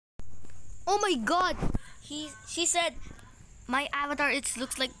Oh my god! She said my avatar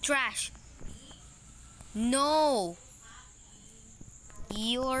looks like trash. No!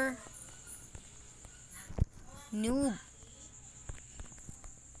 You're noob.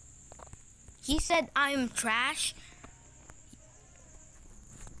 He said I'm trash.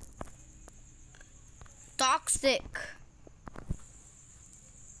 Toxic.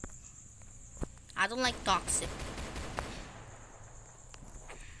 I don't like toxic.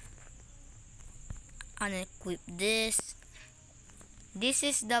 Unequip this. This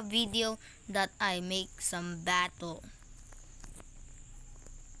is the video that I make some battle.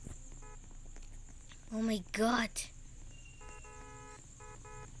 Oh my god.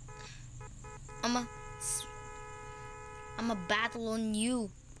 I'm a battle on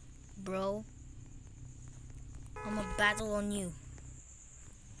you, bro. I'm a battle on you.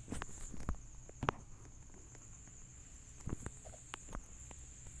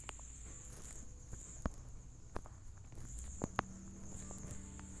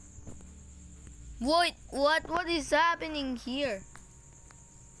 Wait, what is happening here?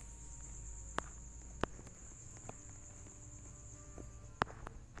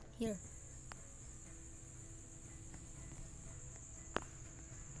 Here.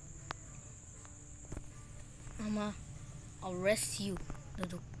 I'ma arrest you,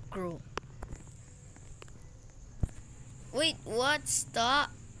 little girl. Wait, what? Stop.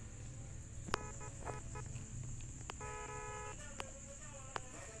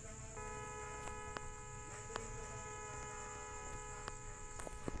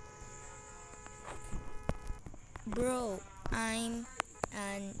 Bro, I'm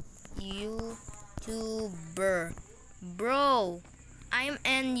an YouTuber. Bro, I'm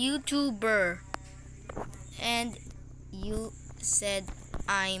an YouTuber. And you said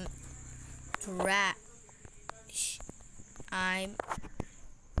I'm trash. I'm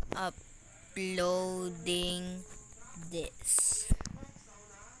uploading this.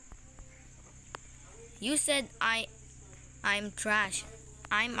 You said I'm trash.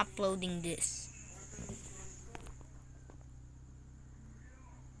 I'm uploading this.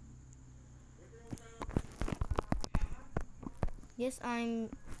 Yes, I'm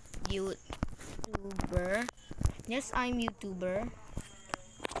YouTuber. Yes, I'm YouTuber.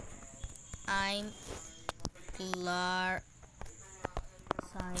 I'm Clark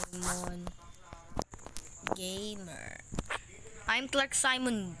Simon Gamer. I'm Clark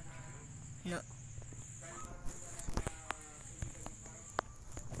Simon. No.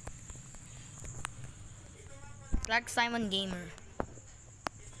 Clark Simon Gamer.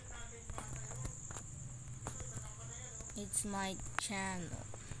 It's my channel.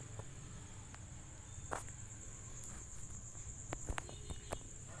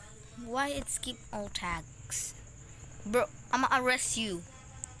 Why it skip all tags? Bro, I'ma arrest you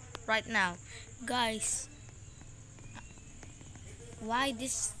right now. Guys, why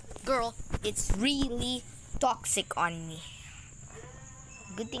this girl it's really toxic on me?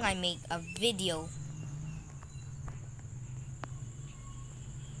 Good thing I make a video.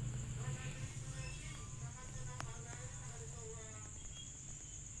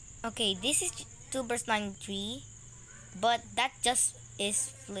 Okay, this is YouTubers 93, but that just is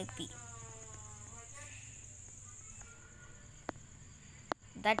Flippy.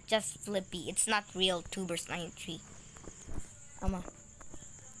 That just Flippy. It's not real Tubers 93.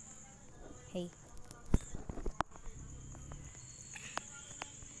 Hey.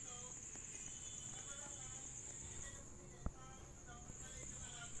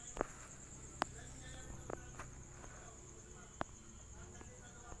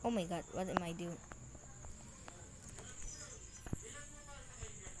 Oh my god, what am I doing?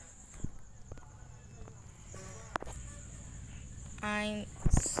 I'm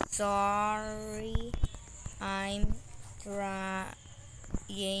sorry. I'm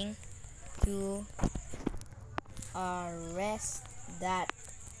trying to arrest that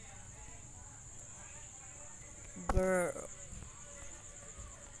girl.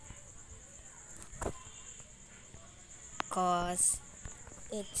 Cause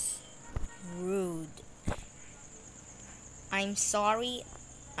it's rude. I'm sorry.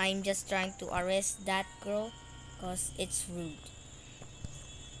 I'm just trying to arrest that girl cause it's rude.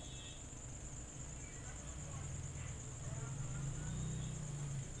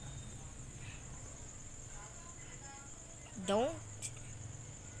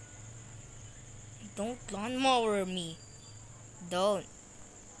 Don't lawnmower me. Don't.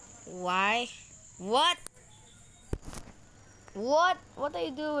 Why? What? What are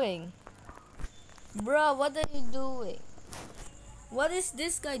you doing? Bro, what are you doing? What is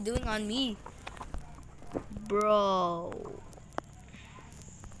this guy doing on me? Bro.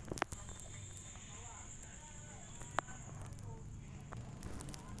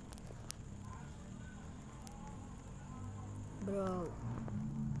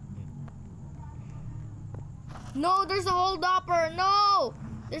 No, there's a hold upper. No,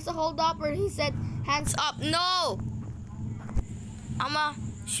 there's a hold upper. He said, hands up. No, I'ma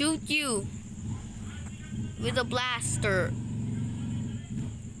shoot you with a blaster.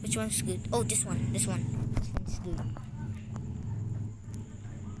 Which one's good? Oh, this one. This one's good.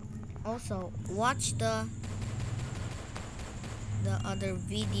 Also, watch the other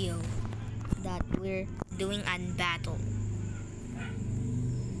video that we're doing on battle.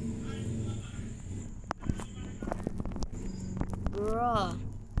 Bruh,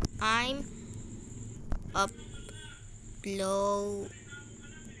 I'm uploading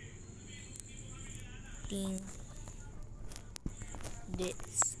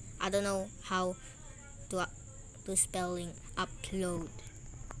this. I don't know how to spelling upload.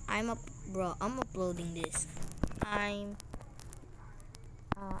 I'm uploading this. I'm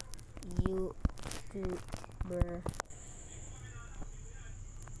a YouTuber.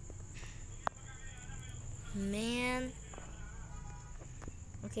 Man.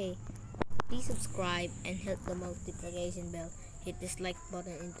 Okay. Please subscribe and hit the multiplication bell. Hit this like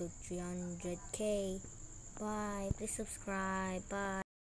button into 300k. Bye. Please subscribe. Bye.